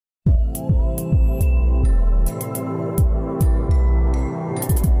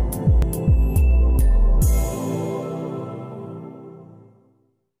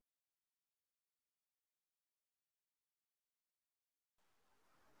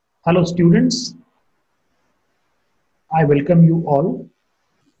Hello students, I welcome you all.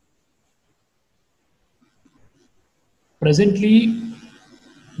 Presently,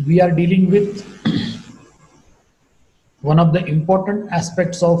 we are dealing with one of the important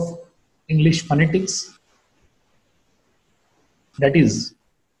aspects of English phonetics, that is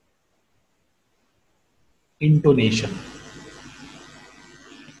intonation.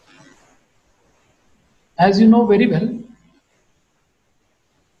 As you know very well,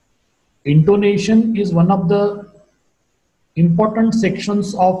 intonation is one of the important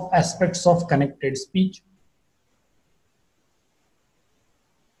sections of aspects of connected speech.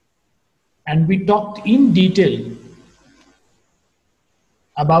 And we talked in detail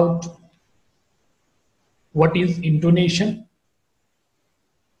about what is intonation,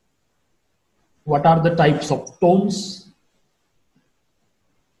 what are the types of tones,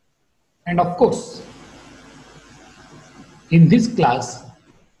 and of course, in this class,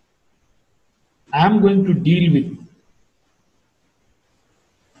 I am going to deal with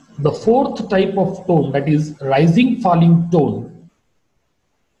the fourth type of tone, that is rising falling tone.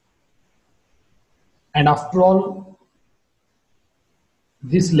 And after all,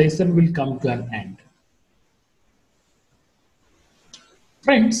 this lesson will come to an end.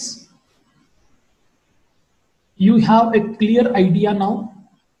 Friends, you have a clear idea now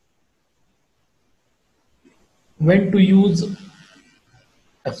when to use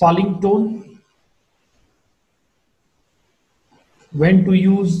a falling tone, when to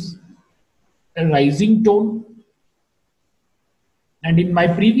use a rising tone. And in my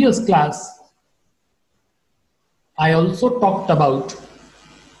previous class, I also talked about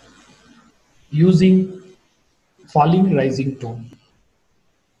using falling rising tone.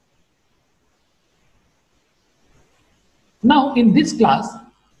 Now in this class,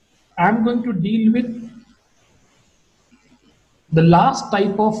 I am going to deal with the last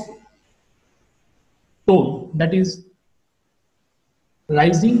type of tone, that is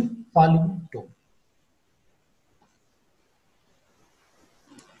rising falling tone.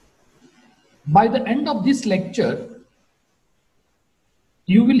 By the end of this lecture,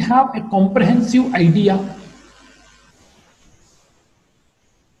 you will have a comprehensive idea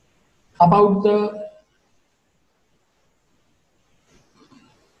about the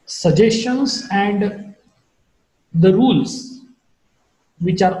suggestions and the rules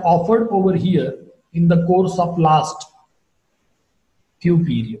which are offered over here in the course of last few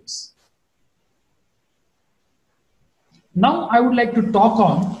periods. Now I would like to talk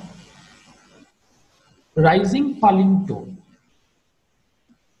on rising falling tone.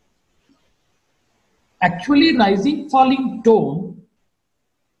 Actually, rising falling tone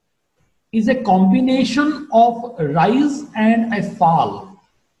is a combination of rise and a fall.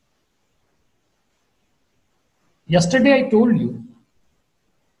 Yesterday I told you,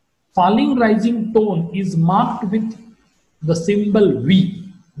 falling rising tone is marked with the symbol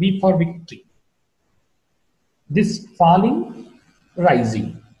V, V for victory. This falling,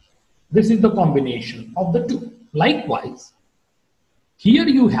 rising, this is the combination of the two. Likewise, here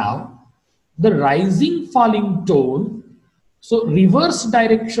you have the rising falling tone. So reverse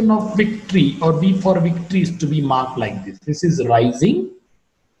direction of victory or V for victory is to be marked like this. This is rising,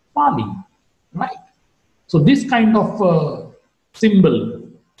 falling, right? So this kind of symbol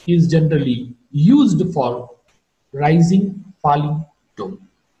is generally used for rising, falling tone.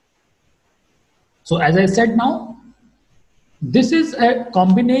 So as I said now, this is a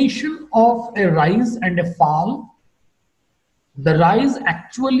combination of a rise and a fall. The rise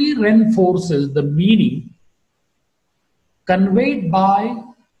actually reinforces the meaning conveyed by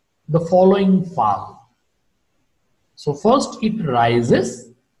the following fall. So first it rises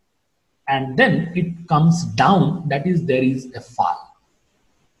and then it comes down, that is, there is a fall.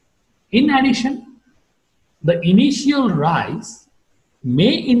 In addition, the initial rise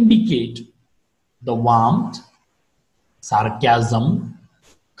may indicate the warmth, sarcasm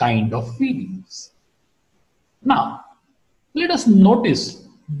kind of feelings. Now, let us notice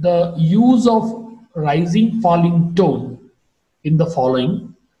the use of rising falling tone in the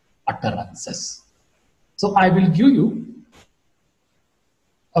following utterances. So I will give you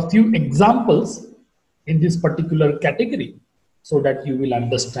a few examples in this particular category so that you will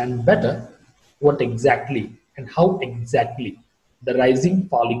understand better what exactly and how exactly the rising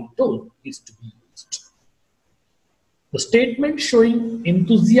falling tone is to be used. The statement showing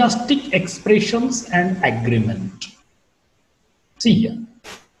enthusiastic expressions and agreement. See here,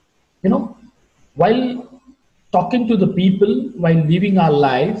 while talking to the people, while living our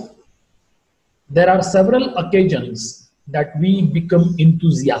life, there are several occasions that we become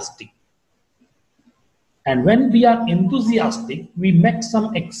enthusiastic. And when we are enthusiastic, we make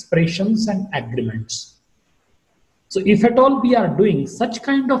some expressions and agreements. So if at all we are doing such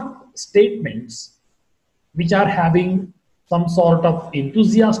kind of statements which are having some sort of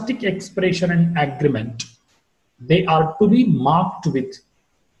enthusiastic expression and agreement, they are to be marked with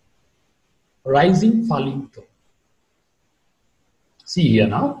rising, falling tone. See here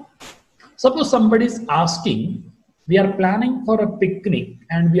now. Suppose somebody is asking, we are planning for a picnic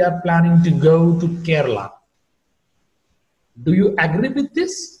and we are planning to go to Kerala. Do you agree with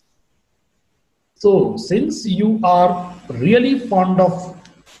this? So since you are really fond of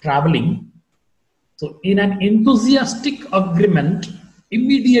traveling, so in an enthusiastic agreement,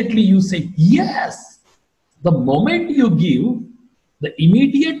 immediately you say yes. The moment you give the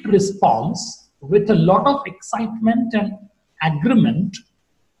immediate response with a lot of excitement and agreement,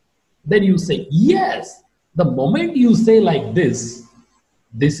 then you say yes. The moment you say like this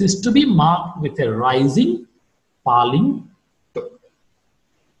is to be marked with a rising, falling tone.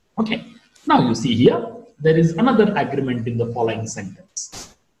 Okay. Now you see here, there is another agreement in the following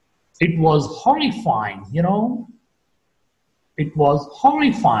sentence. It was horrifying, you know. It was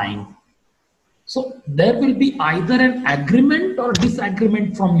horrifying. So there will be either an agreement or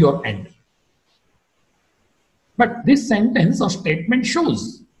disagreement from your end. But this sentence or statement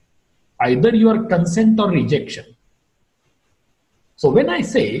shows either your consent or rejection. So when I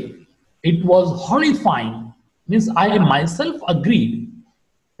say it was horrifying, means I myself agreed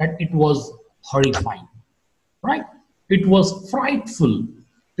that it was horrifying, right? It was frightful,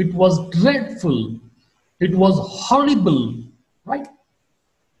 it was dreadful, it was horrible, right?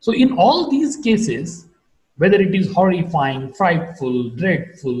 So in all these cases, whether it is horrifying, frightful,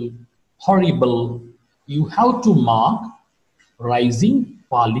 dreadful, horrible, you have to mark rising,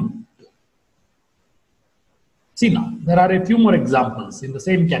 falling. See now, there are a few more examples in the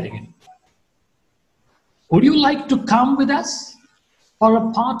same category. Would you like to come with us for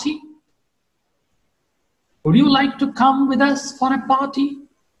a party? Would you like to come with us for a party?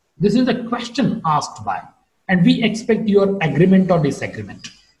 This is a question asked by, and we expect your agreement or disagreement.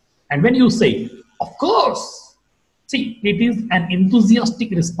 And when you say, of course, see, it is an enthusiastic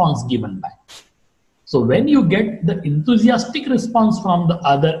response given by. So when you get the enthusiastic response from the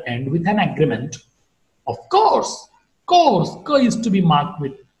other end with an agreement, of course, is to be marked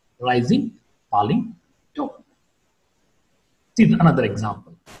with rising, falling tone. See another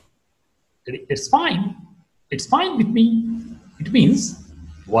example. It's fine with me. It means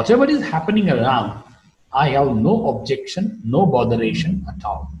whatever is happening around, I have no objection, no botheration at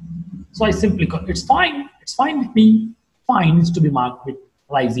all. So I simply call it's fine with me. Fine is to be marked with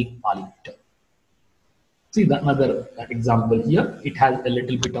rising, falling tone. See another example here. It has a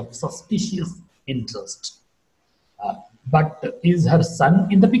little bit of suspicious interest. But is her son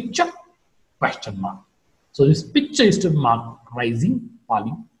in the picture? Question mark. So this picture is to be marked rising,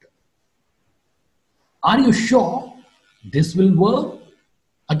 falling tone. Are you sure this will work?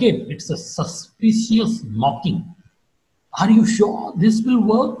 Again, it's a suspicious mocking. Are you sure this will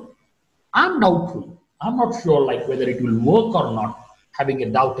work? I'm doubtful. I'm not sure like whether it will work or not, having a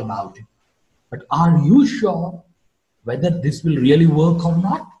doubt about it. But are you sure whether this will really work or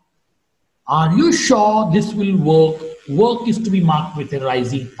not? Are you sure this will work? Work is to be marked with a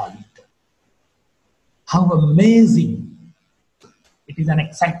rising, falling tone. How amazing. It is an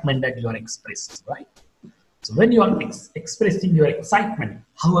excitement that you are expressing, right? So when you are expressing your excitement,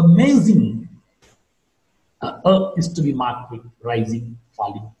 how amazing is to be marked with rising,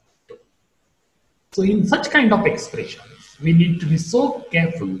 falling tone. So in such kind of expressions, we need to be so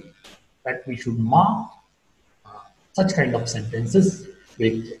careful that we should mark such kind of sentences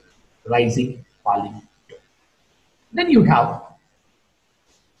with rising, falling tone. Then you have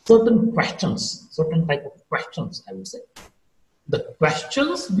certain questions, certain type of questions, I would say. The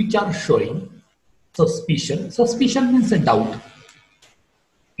questions which are showing suspicion. Suspicion means a doubt,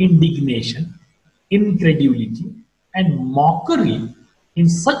 indignation, incredulity, and mockery. In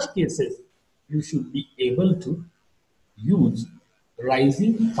such cases, you should be able to use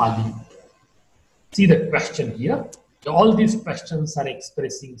rising, falling. See the question here. All these questions are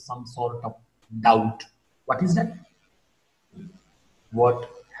expressing some sort of doubt. What is that? What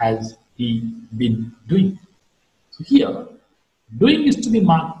has he been doing? So here, doing is to be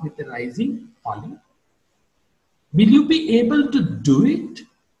marked with a rising, falling. Will you be able to do it?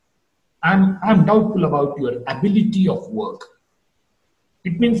 I'm doubtful about your ability of work.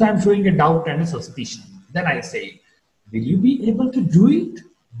 It means I'm showing a doubt and a suspicion. Then I say, will you be able to do it?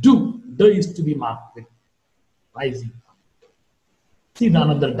 Do. The is to be marked with rising. See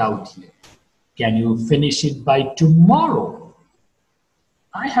another doubt here. Can you finish it by tomorrow?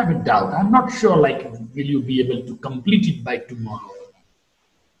 I have a doubt. I'm not sure, like, will you be able to complete it by tomorrow?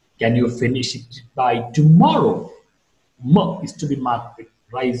 Can you finish it by tomorrow? M is to be marked with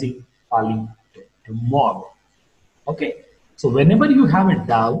rising, falling, tomorrow. Okay. So whenever you have a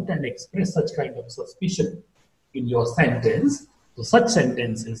doubt and express such kind of suspicion in your sentence, so such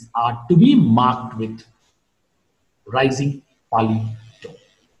sentences are to be marked with rising, falling tone.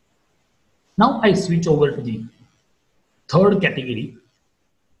 Now I switch over to the third category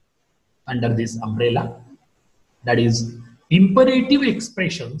under this umbrella, that is imperative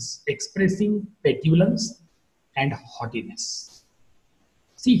expressions expressing petulance and haughtiness.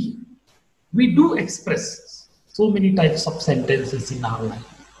 See, we do express so many types of sentences in our life.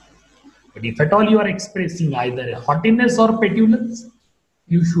 But if at all you are expressing either a haughtiness or petulance,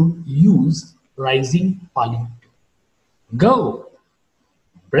 you should use rising, falling tone. Go,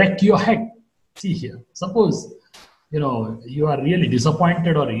 break your head. See here, suppose you are really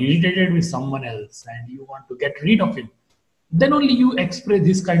disappointed or irritated with someone else and you want to get rid of him, then only you express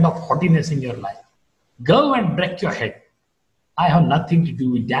this kind of haughtiness in your life. Go and break your head. I have nothing to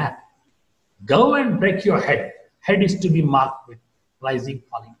do with that. Go and break your head. Head is to be marked with rising,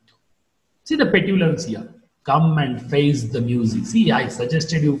 falling tone. See the petulance here. Come and face the music. See, I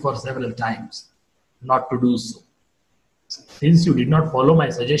suggested you for several times not to do so. Since you did not follow my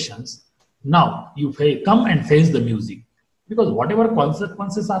suggestions, now you come and face the music. Because whatever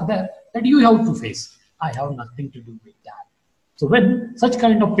consequences are there, that you have to face. I have nothing to do with that. So when such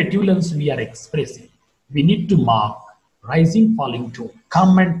kind of petulance we are expressing, we need to mark rising, falling tone.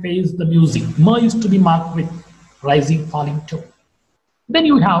 Come and face the music. Ma is to be marked with rising, falling tone. Then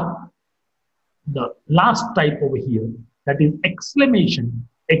you have the last type over here, that is exclamation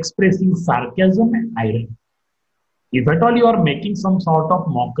expressing sarcasm and irony. If at all you are making some sort of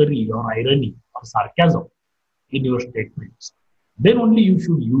mockery or irony or sarcasm in your statements, then only you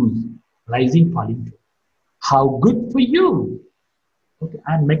should use rising, falling tone. How good for you. Okay,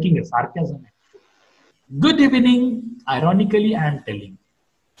 I am making a sarcasm. Good evening. Ironically, I am telling.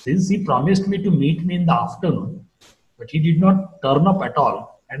 Since he promised me to meet me in the afternoon, but he did not turn up at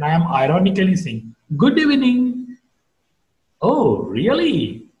all, and I am ironically saying, good evening. Oh,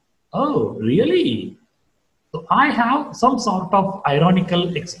 really? Oh, really? So I have some sort of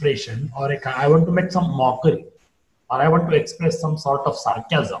ironical expression, or I want to make some mockery, or I want to express some sort of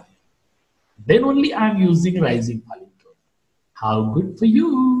sarcasm. Then only I am using rising, falling tone. How good for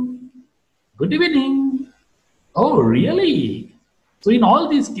you. Good evening. Oh, really? So in all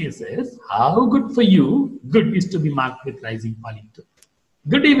these cases, how good for you, good is to be marked with rising, falling tone.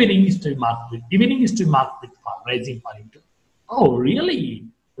 Good evening is to be marked with, rising, falling tone. Oh, really?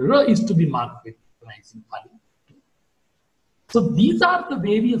 R is to be marked with rising, falling tone. So these are the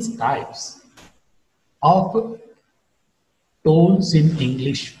various types of tones in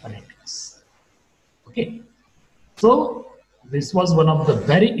English phonetics. Okay. So this was one of the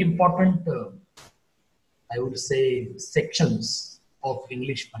very important, I would say, sections of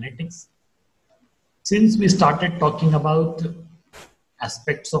English phonetics. Since we started talking about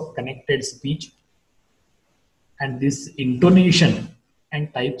aspects of connected speech and this intonation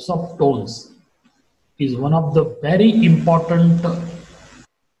and types of tones is one of the very important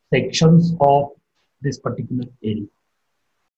sections of this particular area.